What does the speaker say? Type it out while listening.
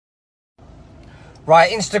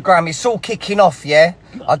Right, Instagram, it's all kicking off, yeah?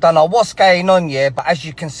 I don't know what's going on, yeah? But as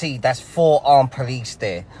you can see, that's 4 armed police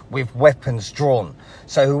there with weapons drawn.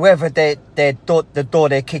 So whoever the door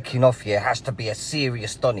they're kicking off, yeah, has to be a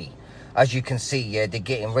serious Donny. As you can see, yeah, they're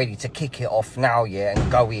getting ready to kick it off now, yeah,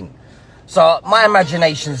 and go in. So my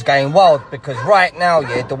imagination's going wild because right now,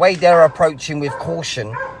 yeah, the way they're approaching with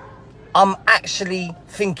caution, I'm actually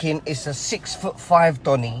thinking it's a 6'5"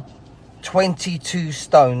 Donny, 22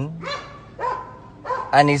 stone,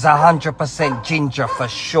 and he's 100% ginger for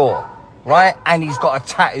sure, right? And he's got a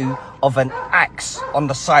tattoo of an axe on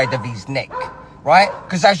the side of his neck, right?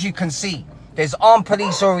 Because as you can see, there's armed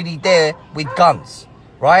police already there with guns,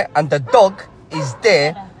 right? And the dog is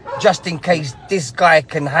there just in case this guy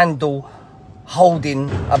can handle holding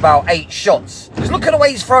about 8 shots. Just look at the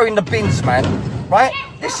way he's throwing the bins, man, right?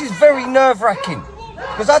 This is very nerve-wracking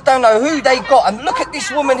because I don't know who they got. And look at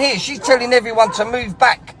this woman here. She's telling everyone to move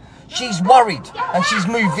back. She's worried and she's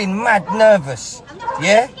moving mad nervous,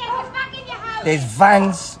 yeah? There's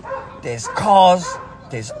vans, there's cars,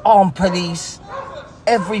 there's armed police.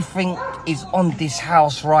 Everything is on this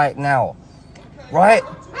house right now, right?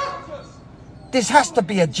 This has to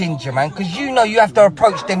be a ginger, man, because you know you have to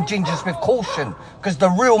approach them gingers with caution because the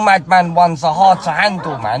real madman ones are hard to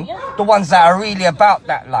handle, man. The ones that are really about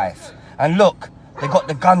that life. And look, they got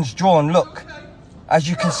the guns drawn, look. As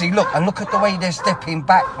you can see, look, and look at the way they're stepping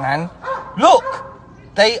back, man. Look,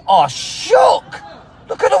 they are shook.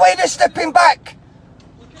 Look at the way they're stepping back.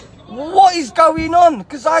 What is going on?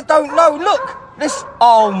 Because I don't know. Look, this,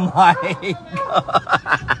 oh my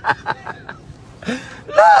God.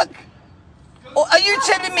 Look. Are you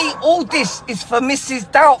telling me all this is for Mrs.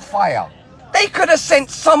 Doubtfire? They could have sent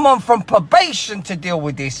someone from probation to deal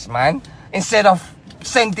with this, man, instead of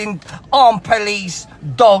sending armed police,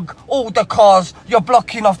 dog, all the cars, you're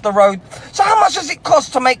blocking off the road. So how much does it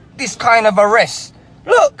cost to make this kind of arrest?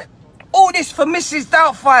 Look, all this for Mrs.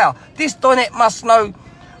 Doubtfire. This Donnet must know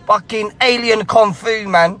fucking alien kung fu,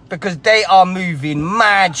 man, because they are moving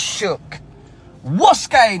mad shook. What's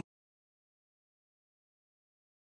going on?